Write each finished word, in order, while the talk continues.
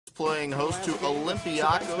playing host to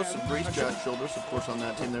Olympiakos of Greece. Josh Childress, of course, on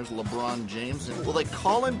that team. There's LeBron James. And, well, they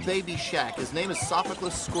call him Baby Shaq. His name is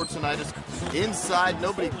Sofoklis Schortsanitis. Inside,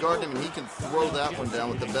 nobody guarding him, and he can throw that one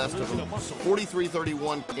down with the best of them.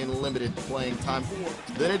 43-31 in limited playing time.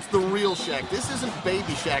 Then it's the real Shaq. This isn't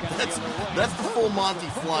Baby Shaq. That's the full Monty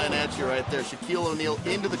flying at you right there. Shaquille O'Neal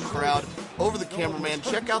into the crowd, over the cameraman.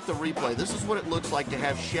 Check out the replay. This is what it looks like to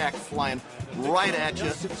have Shaq flying right at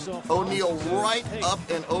you. O'Neal right up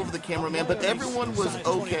and over the cameraman, but everyone was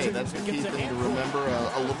okay. That's the key thing to remember.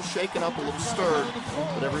 A little shaken up, a little stirred,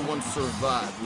 but everyone survived.